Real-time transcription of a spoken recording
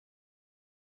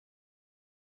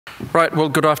Right, well,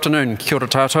 good afternoon. Kia ora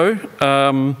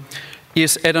tātou.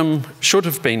 Yes, Adam should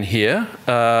have been here,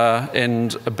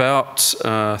 and about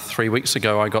 3 weeks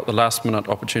ago I got the last-minute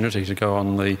opportunity to go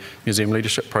on the Museum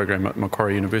Leadership Program at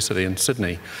Macquarie University in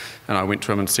Sydney. And I went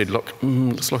to him and said, look,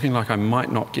 it's looking like I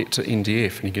might not get to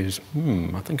NDF. And he goes,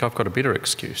 I think I've got a better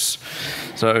excuse.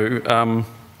 So,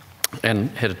 and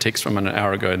had a text from him an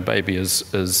hour ago, and baby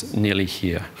is nearly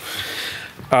here.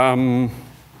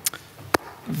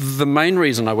 The main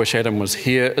reason I wish Adam was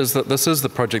here is that this is the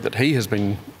project that he has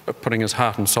been putting his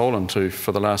heart and soul into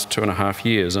for the last 2.5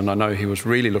 years, and I know he was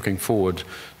really looking forward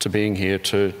to being here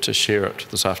to share it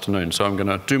this afternoon. So I'm going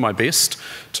to do my best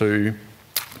to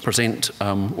present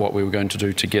what we were going to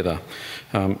do together.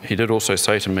 He did also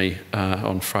say to me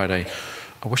on Friday,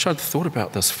 I wish I'd thought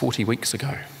about this 40 weeks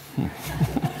ago.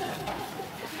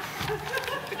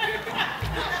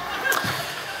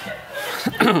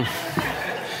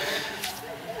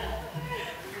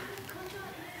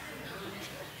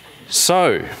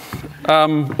 So,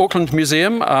 Auckland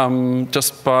Museum,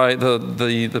 just by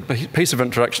the piece of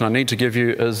introduction I need to give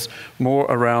you is more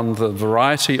around the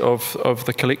variety of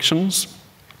the collections.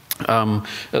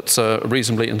 It's a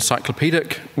reasonably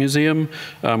encyclopedic museum.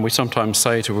 We sometimes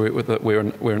say that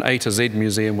we're an A to Z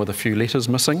museum with a few letters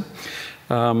missing.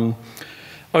 Over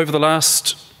the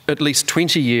last at least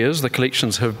 20 years, the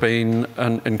collections have been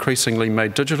increasingly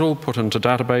made digital, put into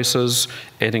databases,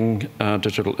 adding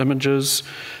digital images.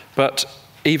 But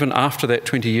even after that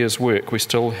 20 years' work, we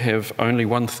still have only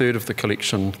 1/3 of the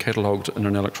collection catalogued in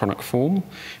an electronic form,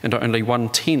 and only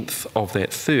 1/10 of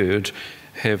that third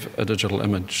have a digital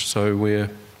image. So we've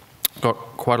got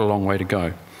quite a long way to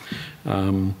go.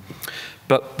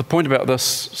 But the point about this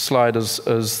slide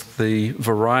is the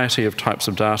variety of types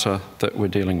of data that we're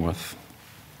dealing with.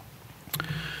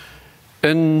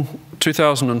 In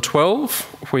 2012,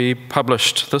 we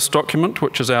published this document,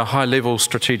 which is our high-level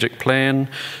strategic plan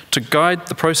to guide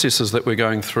the processes that we're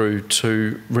going through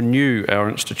to renew our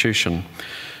institution.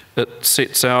 It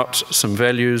sets out some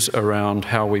values around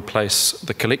how we place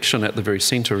the collection at the very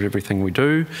centre of everything we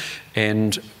do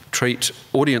and treat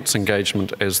audience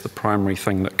engagement as the primary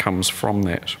thing that comes from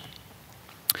that.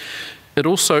 It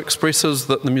also expresses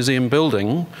that the museum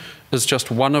building is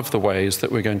just one of the ways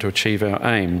that we're going to achieve our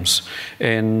aims.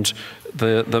 And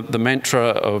the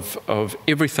mantra of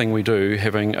everything we do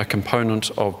having a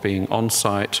component of being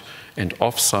on-site and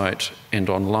off-site and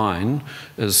online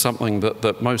is something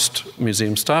that most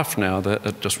museum staff now, that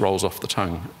it just rolls off the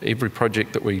tongue. Every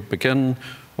project that we begin,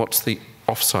 what's the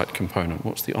off-site component?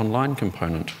 What's the online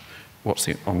component? What's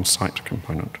the on-site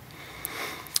component?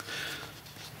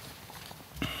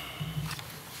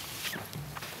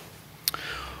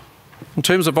 In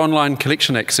terms of online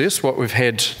collection access, what we've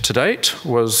had to date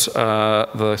was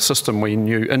the system we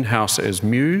knew in-house as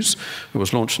Muse. It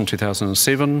was launched in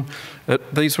 2007.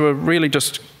 These were really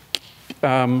just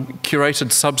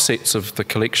curated subsets of the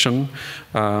collection.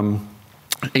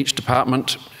 Each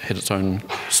department had its own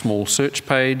small search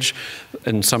page.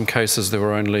 In some cases, there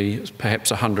were only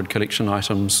perhaps 100 collection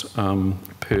items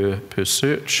per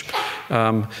search.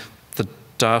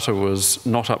 Data was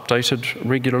not updated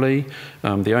regularly.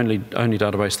 The only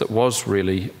database that was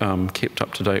really kept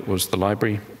up to date was the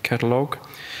library catalogue.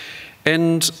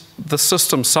 And the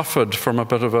system suffered from a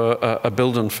bit of a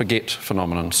build and forget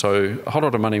phenomenon. So a whole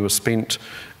lot of money was spent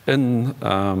in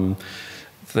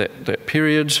that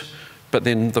period, but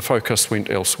then the focus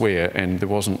went elsewhere, and there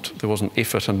wasn't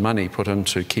effort and money put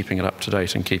into keeping it up to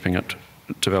date and keeping it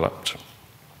developed.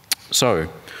 So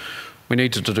we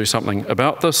needed to do something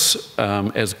about this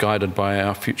as guided by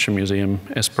our future museum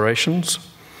aspirations.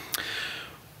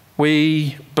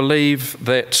 We believe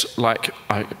that, like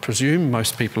I presume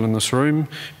most people in this room,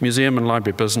 museum and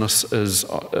library business is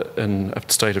in a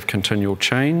state of continual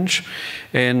change,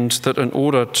 and that in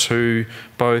order to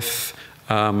both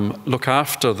look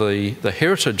after the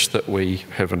heritage that we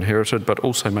have inherited, but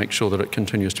also make sure that it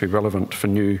continues to be relevant for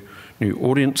new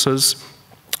audiences,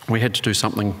 we had to do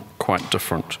something quite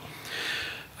different.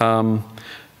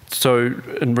 So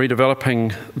in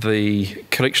redeveloping the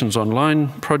Collections Online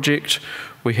project,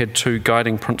 we had two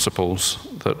guiding principles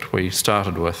that we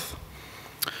started with.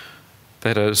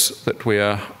 That is that we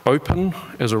are open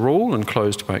as a rule and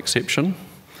closed by exception,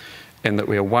 and that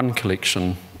we are one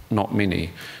collection, not many.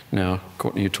 Now,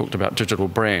 Courtney, you talked about digital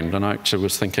brand, and I actually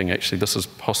was thinking, this is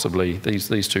possibly,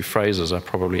 these two phrases are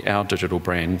probably our digital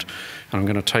brand, and I'm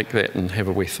going to take that and have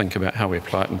a wee think about how we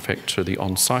apply it, in fact, to the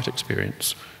on-site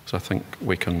experience. So I think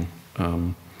we can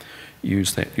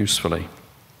use that usefully.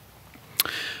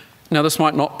 Now, this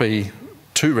might not be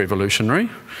too revolutionary,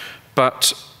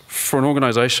 but For an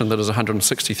organisation that is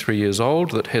 163 years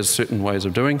old, that has certain ways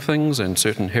of doing things and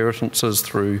certain inheritances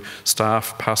through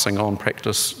staff passing on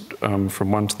practice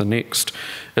from one to the next,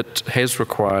 it has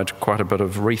required quite a bit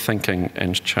of rethinking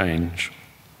and change.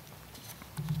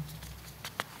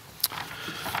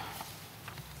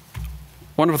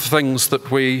 One of the things that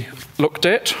we looked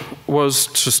at was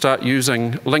to start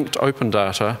using linked open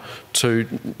data to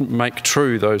make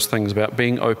true those things about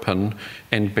being open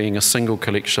and being a single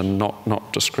collection,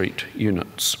 not discrete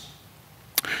units.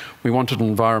 We wanted an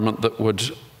environment that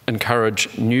would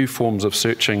encourage new forms of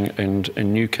searching and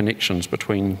new connections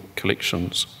between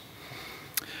collections.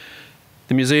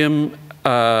 The museum,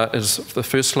 as the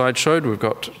first slide showed, we've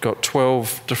got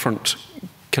 12 different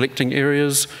collecting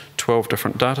areas, 12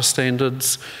 different data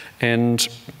standards, and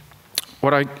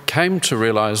what I came to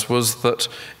realise was that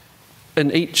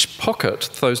in each pocket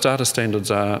those data standards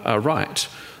are right.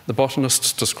 The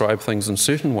botanists describe things in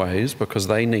certain ways because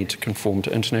they need to conform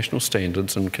to international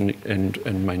standards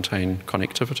and maintain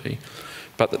connectivity,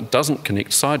 but it doesn't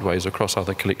connect sideways across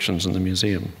other collections in the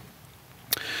museum.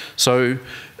 So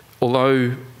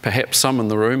although perhaps some in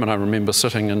the room, and I remember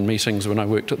sitting in meetings when I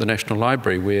worked at the National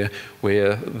Library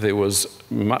where there was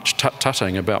much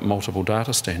tut-tutting about multiple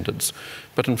data standards,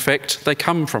 but in fact they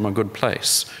come from a good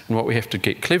place, and what we have to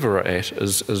get cleverer at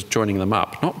is joining them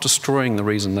up, not destroying the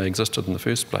reason they existed in the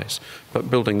first place,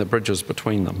 but building the bridges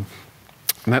between them.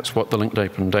 And that's what the linked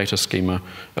open data schema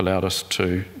allowed us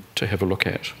to have a look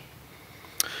at.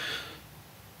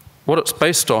 What it's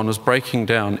based on is breaking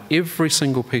down every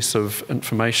single piece of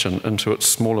information into its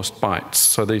smallest bytes,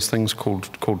 so these things called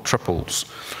triples.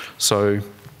 So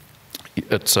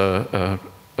it's a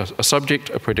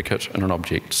subject, a predicate, and an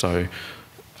object. So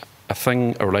a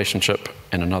thing, a relationship,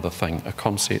 and another thing. A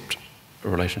concept, a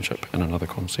relationship, and another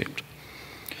concept.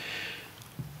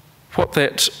 What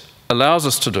that allows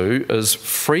us to do is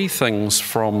free things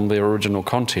from their original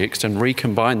context and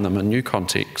recombine them in new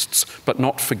contexts, but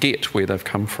not forget where they've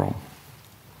come from.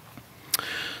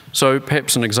 So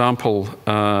perhaps an example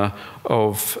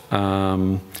of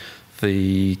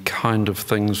the kind of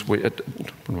things what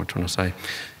am I trying to say?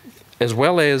 As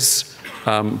well as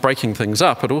breaking things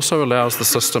up, it also allows the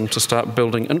system to start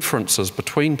building inferences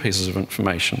between pieces of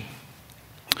information.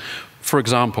 For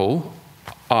example,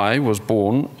 I was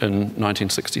born in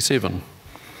 1967.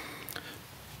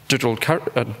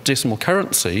 Decimal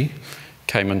currency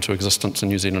came into existence in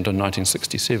New Zealand in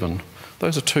 1967.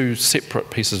 Those are two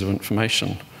separate pieces of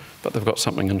information, but they've got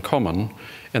something in common,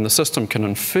 and the system can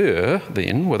infer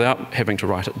then, without having to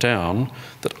write it down,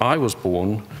 that I was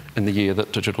born in the year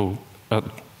that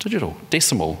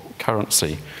decimal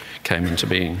currency came into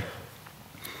being.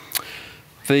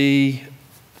 The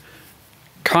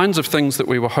kinds of things that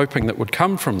we were hoping that would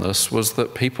come from this was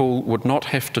that people would not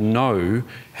have to know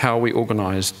how we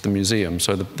organised the museum.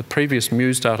 So the previous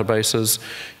Muse databases,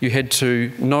 you had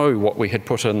to know what we had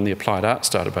put in the Applied Arts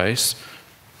database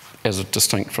as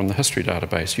distinct from the history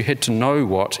database. You had to know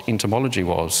what entomology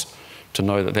was to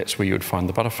know that that's where you would find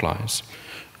the butterflies.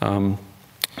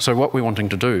 So what we're wanting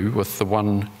to do with the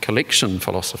one collection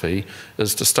philosophy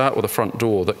is to start with a front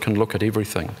door that can look at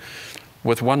everything.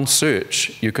 With one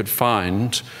search, you could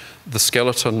find the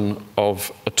skeleton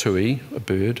of a tui, a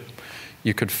bird.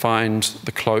 You could find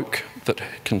the cloak that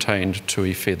contained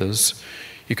tui feathers.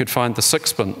 You could find the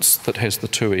sixpence that has the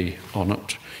tui on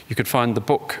it. You could find the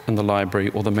book in the library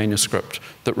or the manuscript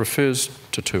that refers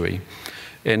to tui.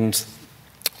 And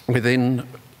we're then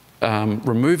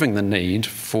removing the need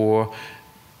for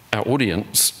our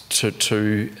audience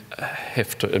to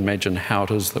have to imagine how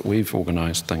it is that we've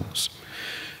organised things.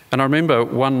 And I remember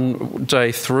one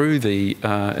day through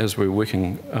as we were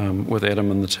working with Adam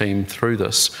and the team through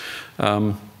this,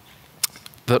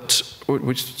 that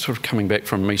we're sort of coming back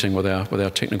from a meeting with our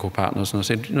technical partners, and I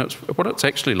said, what it's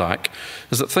actually like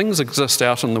is that things exist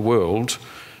out in the world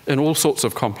in all sorts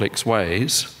of complex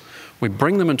ways. We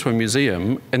bring them into a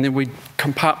museum, and then we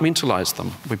compartmentalise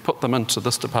them. We put them into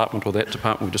this department or that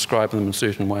department, we describe them in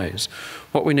certain ways.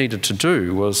 What we needed to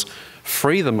do was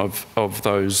free them of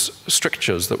those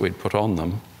strictures that we'd put on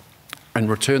them and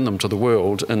return them to the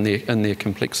world in their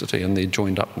complexity and their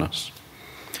joined-upness.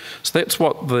 So that's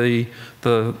what the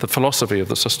philosophy of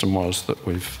the system was that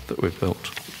we've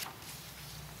built.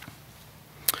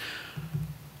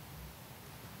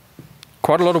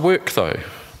 Quite a lot of work, though.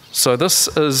 So this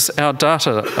is our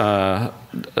data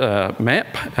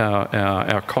map,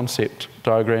 our concept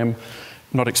diagram.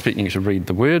 I'm not expecting you to read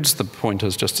the words. The point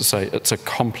is just to say it's a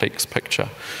complex picture.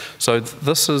 So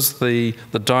this is the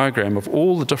diagram of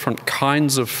all the different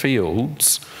kinds of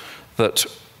fields that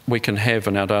we can have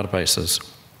in our databases.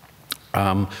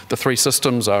 The three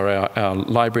systems are our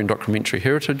library and documentary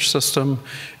heritage system,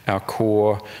 our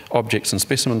core objects and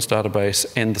specimens database,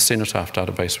 and the cenotaph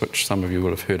database, which some of you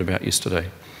will have heard about yesterday.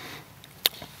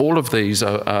 All of these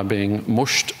are being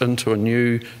mushed into a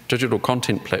new digital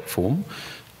content platform.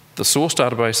 The source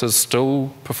databases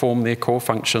still perform their core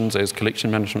functions as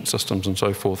collection management systems and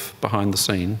so forth behind the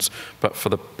scenes, but for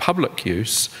the public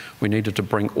use, we needed to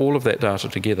bring all of that data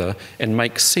together and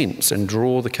make sense and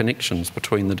draw the connections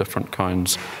between the different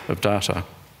kinds of data.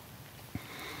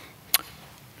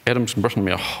 Adam's written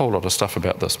me a whole lot of stuff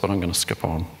about this, but I'm going to skip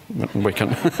on. We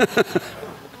can.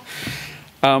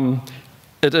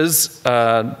 It is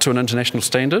to an international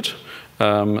standard.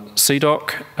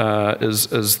 CDOC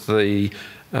is the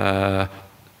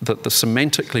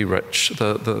semantically rich,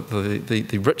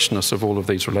 the richness of all of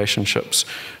these relationships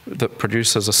that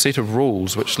produces a set of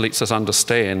rules which lets us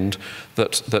understand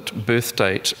that birth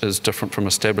date is different from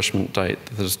establishment date,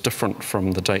 that is different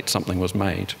from the date something was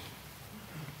made.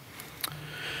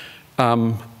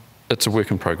 It's a work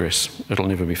in progress. It'll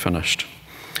never be finished.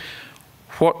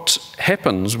 What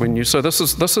happens when you, so this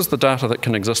is the data that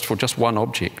can exist for just one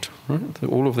object, right?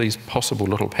 All of these possible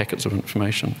little packets of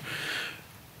information.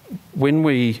 When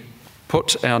we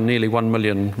put our nearly 1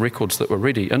 million records that were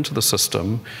ready into the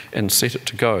system and set it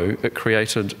to go, it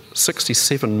created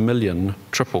 67 million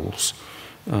triples,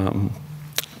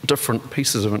 different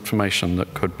pieces of information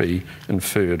that could be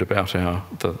inferred about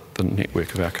the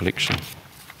network of our collection.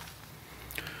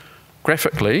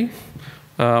 Graphically,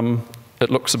 it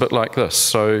looks a bit like this.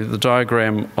 So the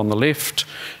diagram on the left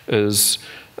is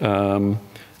a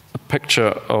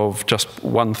picture of just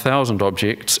 1,000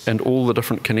 objects and all the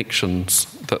different connections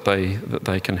that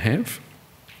they can have.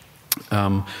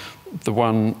 The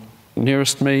one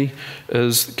nearest me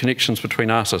is connections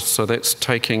between artists. So that's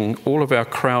taking all of our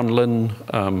Crown Lynn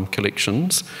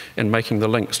collections and making the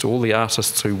links to all the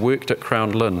artists who worked at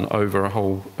Crown Lynn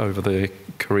over their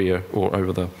career or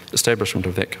over the establishment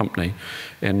of that company,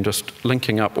 and just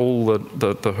linking up all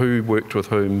the who worked with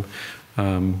whom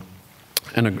in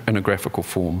a graphical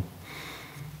form.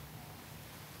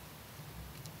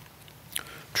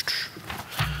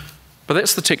 But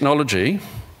that's the technology.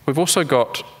 We've also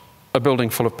got a building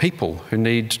full of people who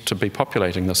need to be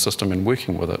populating this system and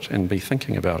working with it and be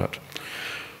thinking about it.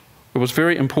 It was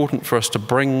very important for us to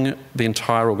bring the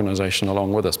entire organisation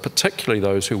along with us, particularly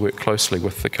those who work closely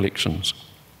with the collections.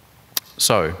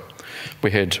 So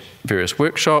we had various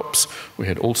workshops, we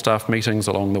had all-staff meetings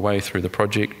along the way through the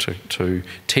project to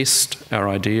test our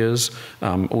ideas,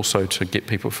 also to get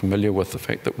people familiar with the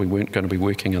fact that we weren't going to be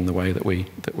working in the way that we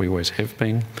always have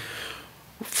been.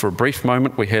 For a brief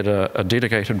moment, we had a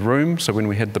dedicated room, so when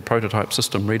we had the prototype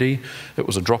system ready, it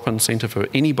was a drop-in centre for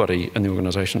anybody in the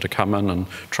organisation to come in and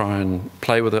try and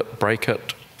play with it, break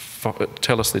it,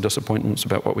 tell us their disappointments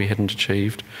about what we hadn't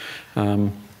achieved.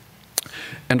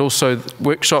 And also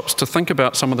workshops to think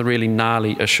about some of the really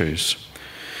gnarly issues.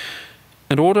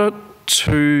 In order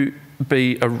to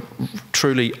be a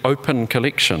truly open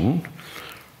collection,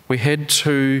 we had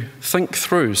to think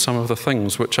through some of the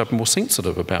things which are more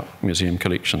sensitive about museum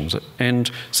collections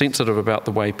and sensitive about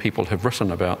the way people have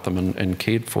written about them and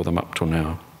cared for them up till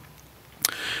now.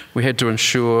 We had to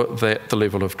ensure that the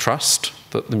level of trust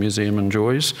that the museum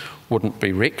enjoys wouldn't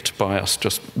be wrecked by us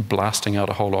just blasting out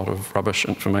a whole lot of rubbish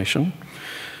information,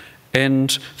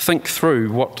 and think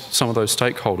through what some of those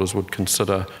stakeholders would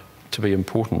consider to be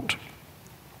important.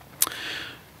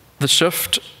 The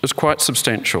shift is quite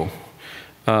substantial.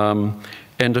 And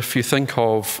if you think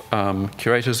of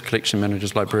curators, collection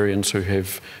managers, librarians who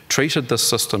have treated this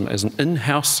system as an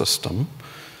in-house system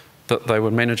that they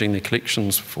were managing their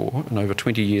collections for, and over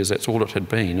 20 years that's all it had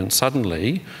been, and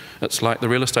suddenly it's like the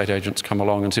real estate agents come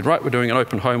along and said, right, we're doing an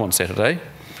open home on Saturday.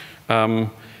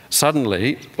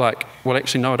 Suddenly, like, well,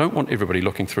 actually, no, I don't want everybody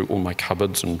looking through all my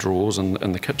cupboards and drawers, and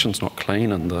the kitchen's not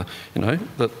clean, and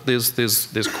that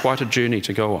there's quite a journey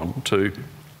to go on to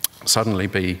suddenly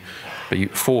be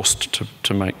forced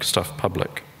to make stuff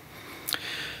public.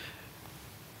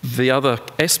 The other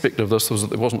aspect of this was that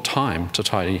there wasn't time to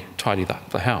tidy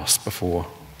the house before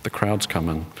the crowds come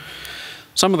in.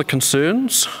 Some of the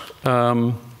concerns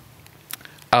are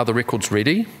the records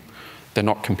ready? They're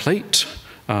not complete.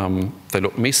 They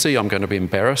look messy. I'm going to be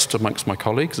embarrassed amongst my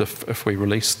colleagues if we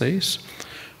release these.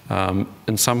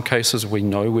 In some cases, we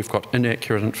know we've got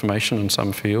inaccurate information in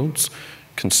some fields,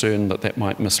 concern that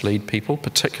might mislead people,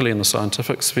 particularly in the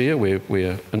scientific sphere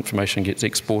where information gets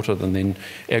exported and then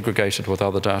aggregated with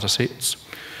other data sets.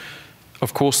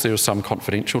 Of course, there is some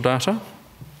confidential data.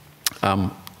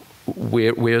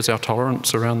 Where's our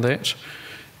tolerance around that?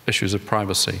 Issues of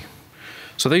privacy.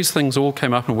 So these things all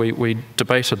came up and we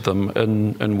debated them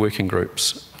in working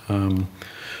groups.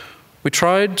 We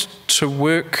tried to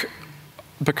work,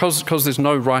 because there's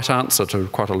no right answer to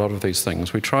quite a lot of these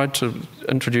things, we tried to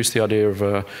introduce the idea of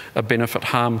a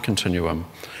benefit-harm continuum.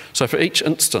 So for each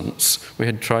instance, we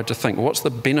had tried to think, what's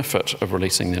the benefit of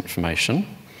releasing the information?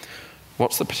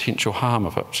 What's the potential harm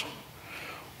of it?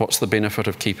 What's the benefit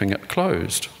of keeping it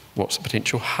closed? What's the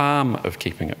potential harm of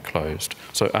keeping it closed?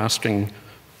 So asking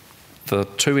the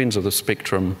two ends of the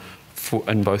spectrum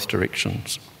in both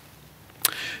directions.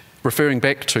 Referring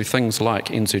back to things like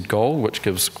NZ Goal, which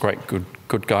gives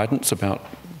good guidance about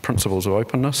principles of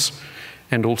openness,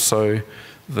 and also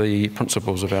the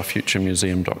principles of our future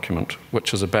museum document,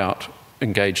 which is about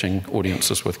engaging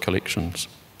audiences with collections.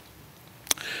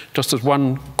 Just as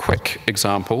one quick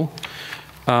example,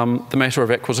 the matter of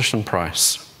acquisition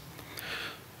price.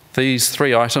 These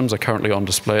three items are currently on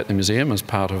display at the museum as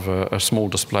part of a small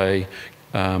display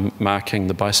marking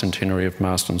the bicentenary of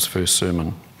Marsden's first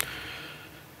sermon.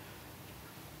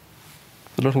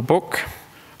 The little book,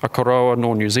 Akaroa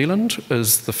no New Zealand,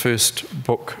 is the first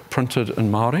book printed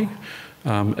in Māori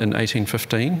in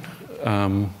 1815.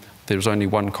 There was only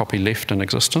one copy left in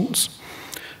existence.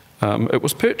 It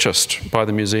was purchased by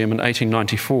the museum in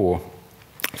 1894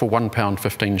 for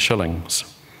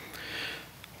 £1.15.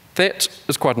 That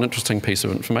is quite an interesting piece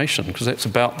of information, because that's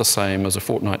about the same as a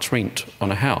fortnight's rent on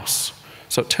a house.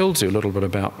 So it tells you a little bit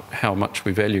about how much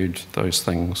we valued those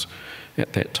things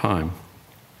at that time.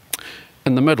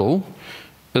 In the middle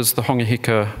is the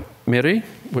Hongihika Mere,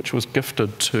 which was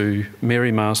gifted to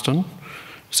Mary Marsden,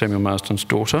 Samuel Marsden's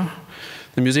daughter.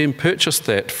 The museum purchased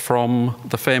that from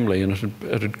the family, and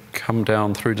it had come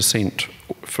down through descent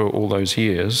for all those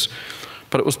years,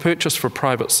 but it was purchased for a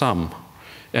private sum,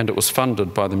 and it was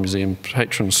funded by the museum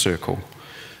patrons circle.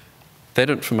 That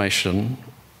information,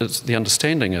 the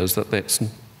understanding is that that's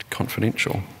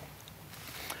confidential.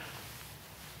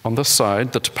 On this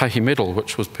side, the Te Pahi medal,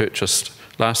 which was purchased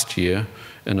last year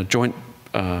in a joint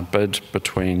bid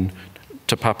between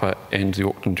Te Papa and the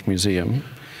Auckland Museum,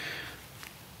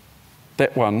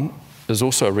 that one is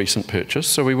also a recent purchase.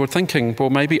 So we were thinking, well,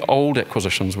 maybe old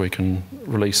acquisitions we can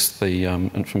release the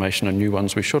information, and new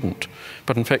ones we shouldn't.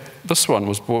 But in fact, this one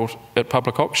was bought at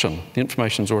public auction. The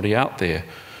information's already out there.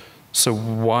 So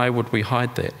why would we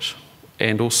hide that?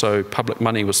 And also, public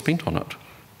money was spent on it.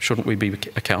 Shouldn't we be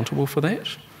accountable for that?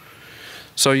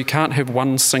 So you can't have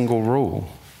one single rule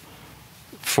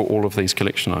for all of these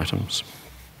collection items.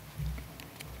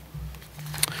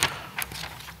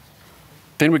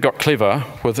 Then we got clever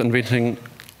with inventing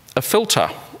a filter.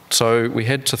 So we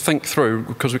had to think through,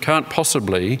 because we can't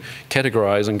possibly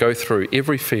categorise and go through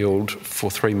every field for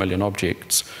 3 million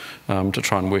objects to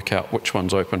try and work out which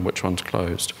one's open, which one's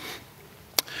closed.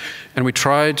 And we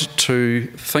tried to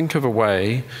think of a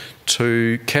way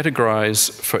to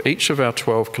categorise for each of our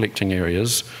 12 collecting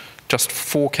areas just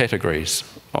 4 categories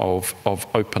of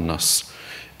openness,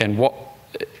 and what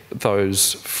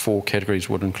those 4 categories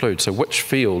would include. So which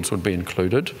fields would be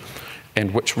included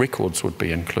and which records would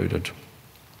be included.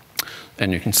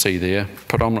 And you can see there,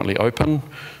 predominantly open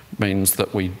means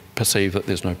that we perceive that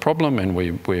there's no problem and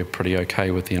we're pretty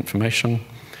okay with the information.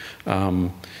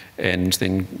 And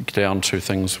then down to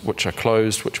things which are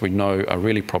closed, which we know are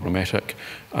really problematic.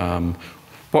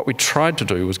 What we tried to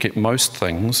do was get most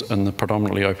things in the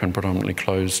predominantly open, predominantly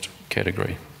closed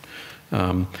category.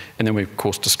 And then we, of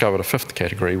course, discovered a 5th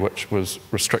category, which was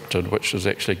restricted, which is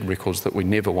actually records that we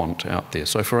never want out there.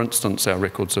 So, for instance, our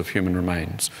records of human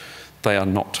remains, they are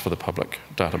not for the public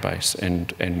database,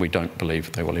 and we don't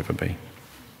believe they will ever be.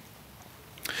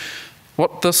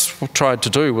 What this tried to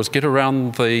do was get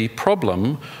around the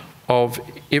problem of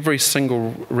every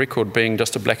single record being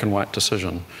just a black and white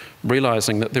decision,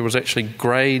 realising that there was actually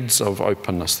grades of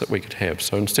openness that we could have.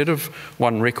 So instead of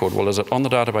one record, well, is it on the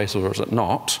database or is it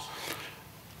not?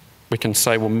 We can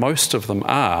say, well, most of them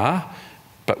are,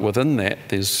 but within that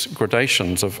there's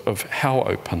gradations of how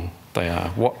open they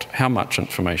are, how much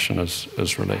information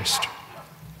is released.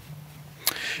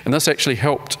 And this actually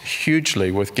helped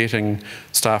hugely with getting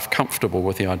staff comfortable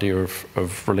with the idea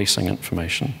of releasing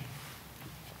information.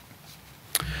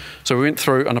 So we went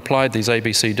through and applied these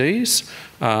ABCDs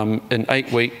in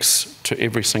 8 weeks to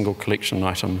every single collection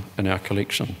item in our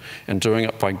collection, and doing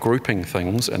it by grouping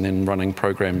things and then running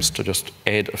programs to just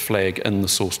add a flag in the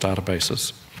source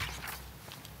databases.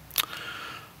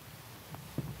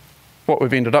 What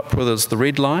we've ended up with is the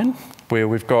red line, where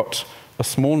we've got a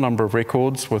small number of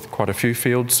records with quite a few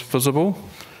fields visible,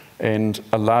 and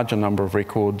a larger number of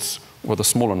records with a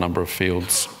smaller number of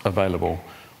fields available.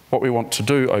 What we want to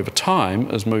do over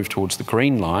time is move towards the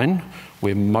green line,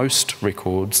 where most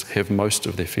records have most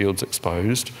of their fields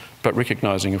exposed, but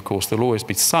recognising, of course, there'll always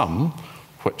be some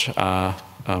which are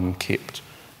kept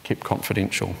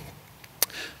confidential.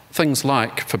 Things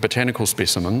like, for botanical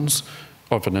specimens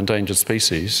of an endangered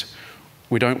species,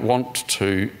 we don't want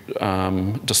to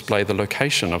display the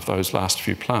location of those last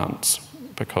few plants,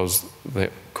 because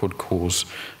that could cause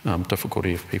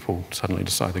difficulty if people suddenly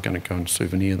decide they're going to go and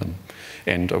souvenir them.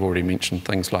 And I've already mentioned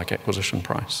things like acquisition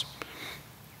price.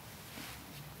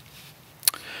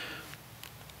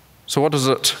 So what does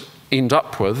it end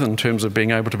up with in terms of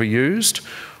being able to be used?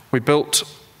 We built,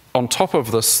 on top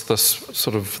of this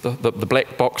sort of the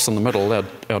black box in the middle,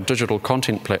 our digital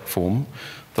content platform,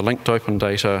 the linked open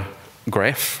data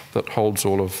graph that holds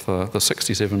all of the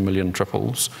 67 million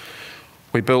triples.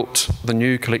 We built the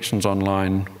new Collections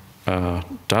Online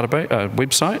database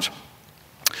website,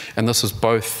 and this is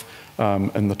both,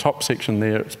 in the top section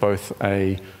there, it's both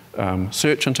a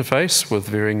search interface with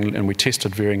varying, and we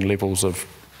tested varying levels of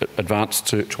advanced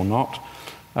search or not,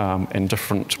 and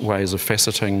different ways of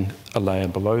faceting a layer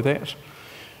below that.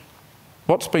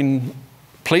 What's been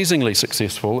pleasingly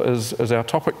successful is our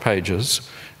topic pages,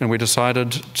 and we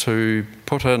decided to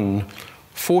put in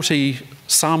 40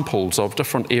 samples of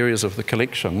different areas of the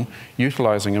collection,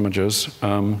 utilising images,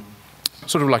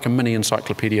 sort of like a mini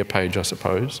encyclopedia page, I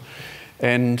suppose.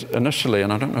 And initially,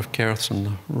 and I don't know if Gareth's in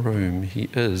the room, he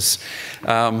is.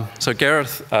 So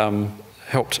Gareth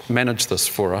helped manage this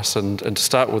for us, and to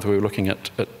start with, we were looking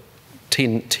at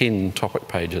 10 topic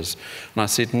pages. And I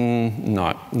said,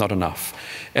 no, not enough.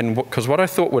 And because what I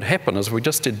thought would happen is if we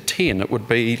just did 10, it would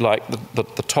be like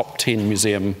the top 10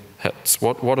 museum hits.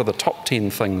 What are the top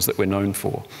 10 things that we're known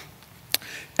for?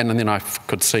 And then I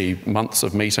could see months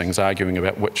of meetings arguing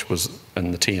about which was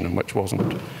in the 10 and which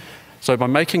wasn't. So by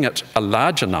making it a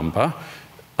larger number,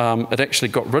 it actually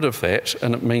got rid of that,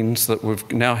 and it means that we've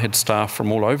now had staff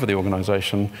from all over the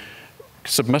organisation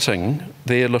submitting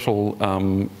their little,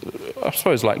 I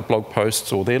suppose like blog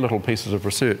posts or their little pieces of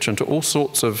research into all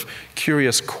sorts of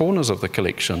curious corners of the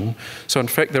collection. So in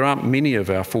fact, there aren't many of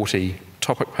our 40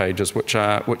 topic pages which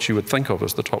you would think of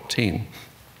as the top 10.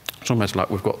 It's almost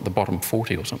like we've got the bottom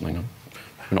 40 or something.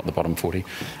 Not the bottom 40.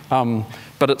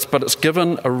 But it's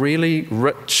given a really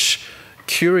rich,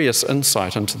 curious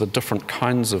insight into the different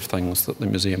kinds of things that the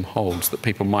museum holds that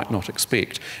people might not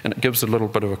expect. And it gives a little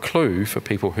bit of a clue for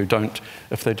people who don't,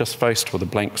 if they're just faced with a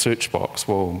blank search box,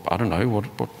 well, I don't know,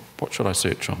 what should I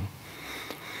search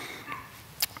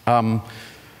on?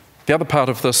 The other part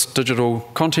of this digital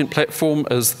content platform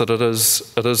is that it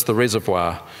is the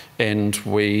reservoir, and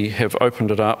we have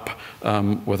opened it up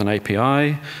with an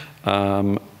API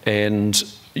and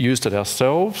used it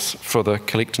ourselves for the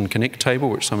Collect and Connect table,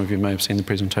 which some of you may have seen the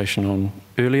presentation on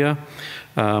earlier.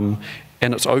 And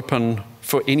it's open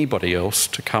for anybody else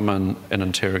to come in and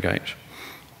interrogate.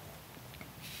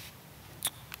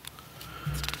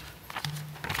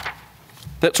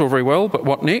 That's all very well, but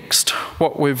what next?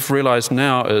 What we've realised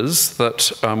now is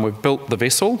that we've built the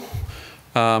vessel,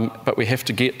 but we have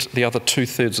to get the other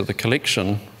 2/3 of the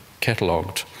collection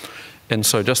catalogued. And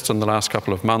so just in the last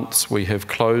couple of months, we have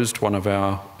closed one of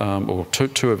our, or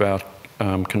two of our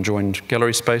conjoined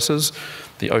gallery spaces,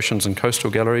 the Oceans and Coastal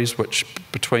Galleries, which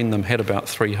between them had about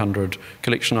 300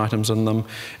 collection items in them.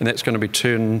 And that's going to be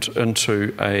turned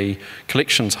into a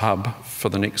collections hub for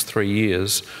the next 3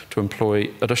 years to employ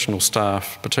additional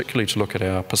staff, particularly to look at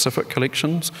our Pacific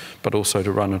collections, but also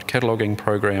to run a cataloguing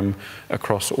program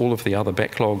across all of the other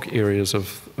backlog areas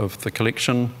of the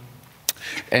collection,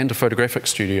 and a photographic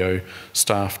studio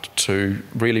staffed to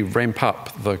really ramp up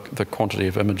the quantity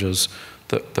of images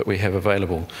that we have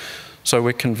available. So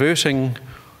we're converting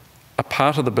a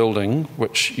part of the building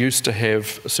which used to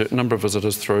have a certain number of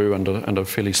visitors through and a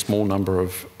fairly small number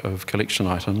of collection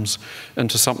items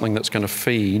into something that's going to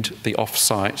feed the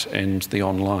off-site and the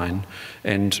online.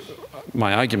 And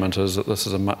my argument is that this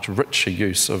is a much richer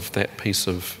use of that piece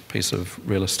of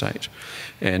real estate.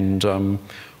 And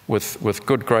with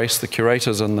good grace, the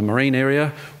curators in the marine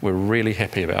area were really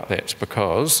happy about that,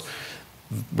 because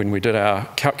when we did our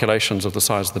calculations of the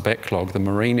size of the backlog, the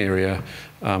marine area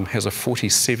has a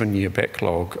 47-year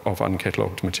backlog of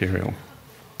uncatalogued material.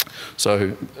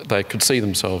 So they could see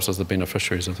themselves as the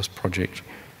beneficiaries of this project.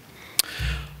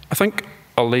 I think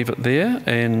I'll leave it there,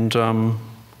 and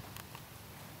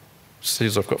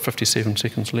says I've got 57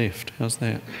 seconds left. How's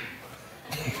that?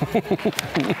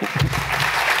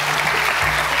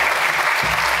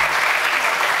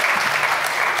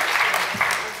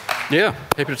 Yeah,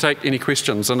 happy to take any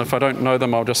questions, and if I don't know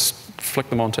them, I'll just flick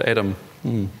them on to Adam.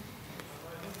 I'm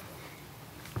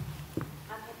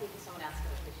happy if someone else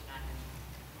got a question,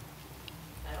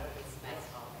 I can space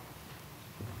hold.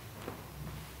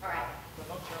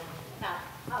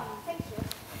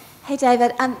 Hey,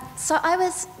 David. So I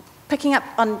was picking up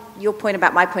on your point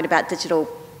about my point about digital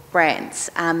brands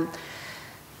and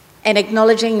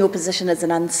acknowledging your position as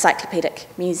an encyclopedic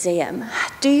museum.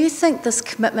 Do you think this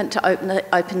commitment to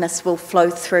openness will flow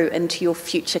through into your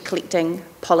future collecting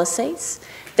policies,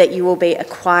 that you will be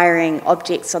acquiring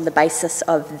objects on the basis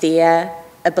of their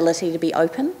ability to be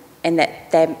open, and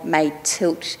that they may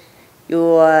tilt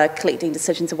your collecting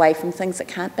decisions away from things that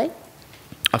can't be?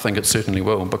 I think it certainly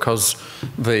will, because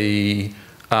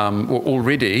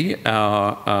already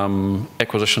our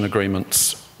acquisition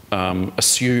agreements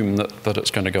assume that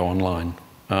it's going to go online.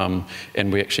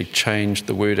 And we actually changed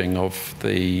the wording of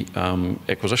the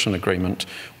acquisition agreement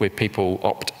where people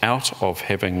opt out of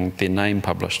having their name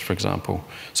published, for example.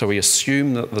 So we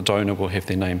assume that the donor will have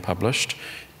their name published,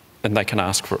 and they can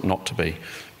ask for it not to be.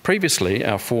 Previously,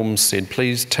 our forms said,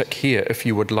 please tick here if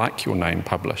you would like your name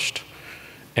published.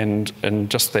 And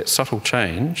just that subtle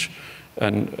change,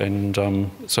 so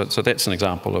that's an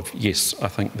example of, yes, I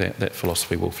think that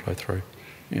philosophy will flow through.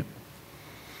 Yeah.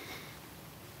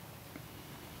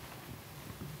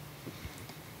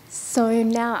 So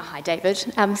now, hi David.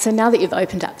 So now that you've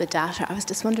opened up the data, I was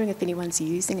just wondering if anyone's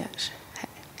using it.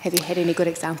 Have you had any good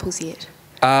examples yet?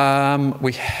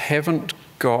 We haven't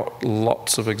got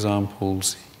lots of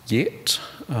examples yet.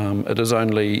 It is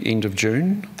only end of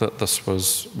June that this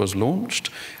was launched.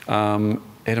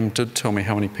 Adam did tell me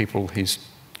how many people he's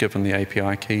given the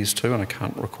API keys to, and I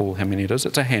can't recall how many it is.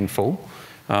 It's a handful.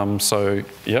 So,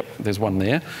 yep, there's one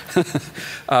there.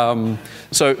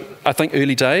 So I think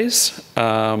early days,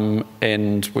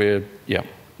 and we're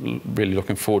really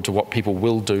looking forward to what people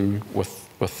will do with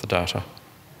the data.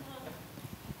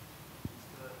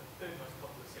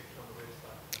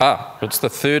 It's the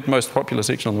third most popular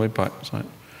section on the website,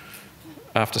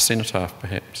 after cenotaph,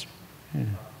 perhaps. Yeah.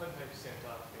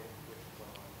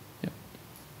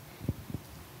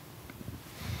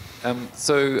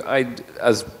 So it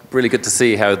was really good to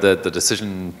see how the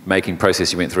decision-making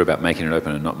process you went through about making it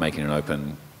open and not making it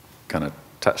open kind of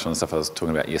touched on the stuff I was talking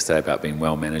about yesterday about being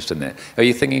well managed in that. Are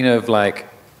you thinking of like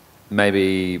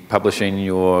maybe publishing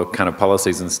your kind of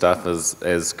policies and stuff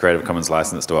as Creative Commons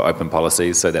licensed or open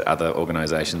policies so that other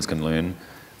organisations can learn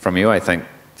from you? I think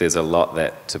there's a lot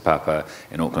that Te Papa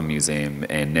and Auckland Museum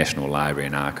and National Library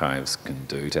and Archives can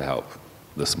do to help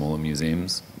the smaller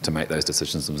museums to make those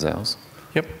decisions themselves.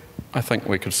 Yep, I think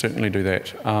we could certainly do that.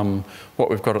 What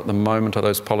we've got at the moment are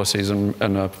those policies in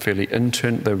a fairly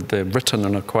they're written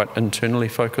in a quite internally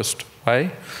focused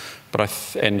way, but I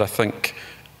think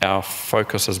our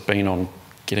focus has been on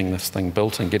getting this thing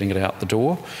built and getting it out the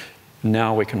door.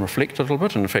 Now we can reflect a little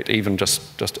bit, and in fact even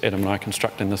just Adam and I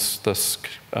constructing this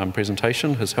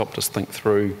presentation has helped us think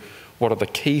through what are the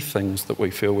key things that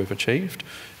we feel we've achieved,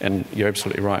 and you're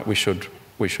absolutely right, we should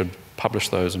publish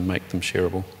those and make them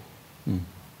shareable.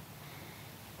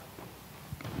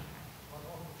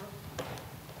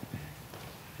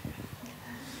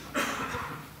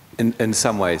 In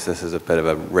some ways, this is a bit of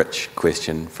a rich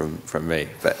question from me,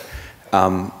 but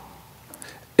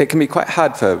it can be quite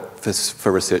hard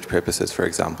for research purposes, for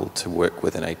example, to work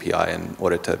with an API in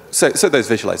order to... So those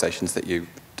visualizations that you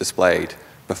displayed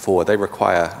before, they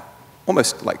require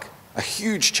almost like a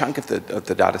huge chunk of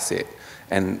the data set,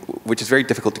 and which is very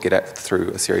difficult to get at through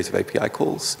a series of API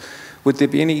calls. Would there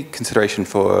be any consideration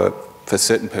for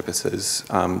certain purposes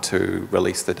to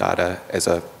release the data as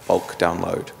a bulk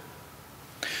download?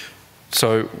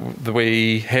 So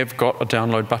we have got a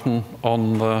download button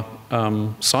on the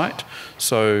site,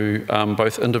 so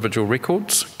both individual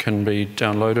records can be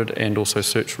downloaded and also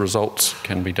search results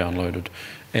can be downloaded.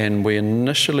 And we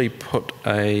initially put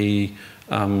a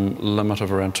limit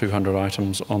of around 200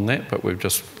 items on that, but we've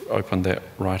just opened that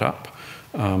right up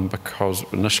because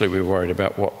initially we were worried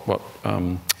about what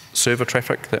server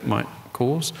traffic that might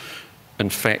cause. In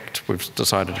fact, we've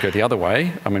decided to go the other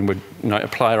way. I mean, we'd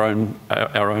apply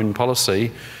our own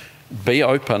policy, be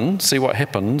open, see what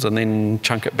happens, and then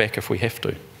chunk it back if we have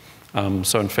to.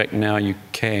 So in fact, now you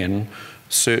can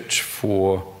search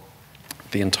for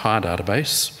the entire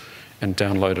database and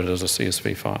download it as a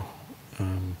CSV file.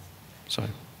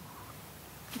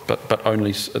 But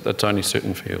only it's only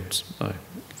certain fields.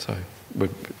 So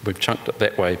we've chunked it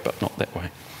that way, but not that way.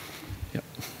 Yep.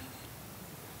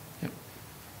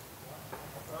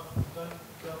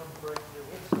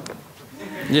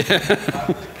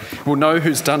 Yeah, we'll know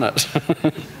who's done it.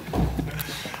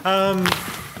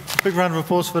 Big round of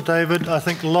applause for David. I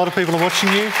think a lot of people are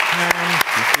watching you.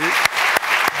 Thank you.